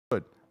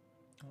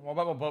What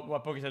about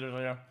what Pokey said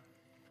earlier?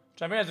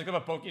 Champion has a good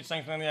about Pokey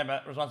saying something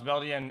about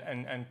responsibility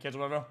and kids or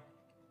whatever.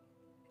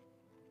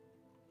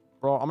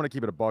 Bro, I'm gonna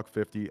keep it a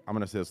 $1.50. I'm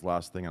gonna say this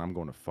last thing, and I'm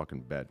going to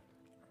fucking bed.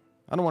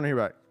 I don't want to hear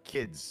about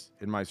kids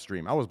in my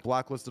stream. I was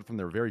blacklisted from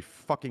their very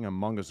fucking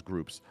Among Us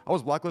groups. I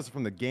was blacklisted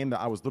from the game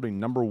that I was literally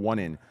 #1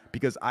 in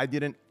because I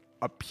didn't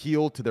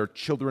appeal to their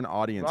children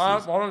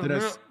audiences.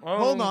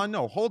 Hold on,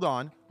 no, hold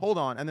on.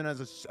 And then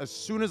as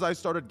soon as I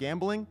started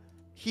gambling,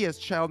 he has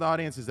child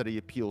audiences that he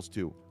appeals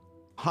to.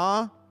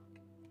 Huh?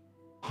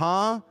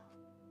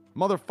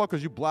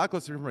 Motherfuckers, you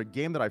blacklisted me from a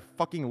game that I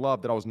fucking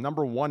loved, that I was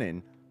 #1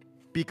 in,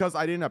 because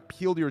I didn't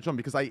appeal to your children,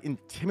 because I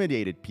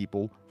intimidated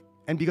people,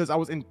 and because I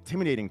was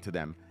intimidating to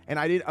them, and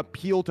I didn't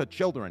appeal to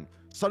children.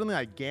 Suddenly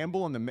I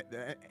gamble,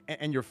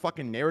 and your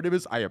fucking narrative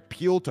is I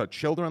appeal to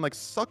children. Like,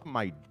 suck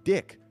my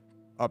dick.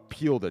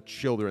 Appeal to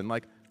children.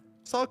 Like,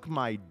 suck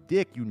my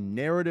dick, you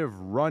narrative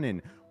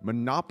running,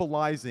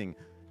 monopolizing,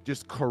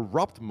 just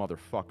corrupt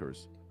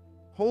motherfuckers.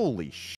 Holy shit.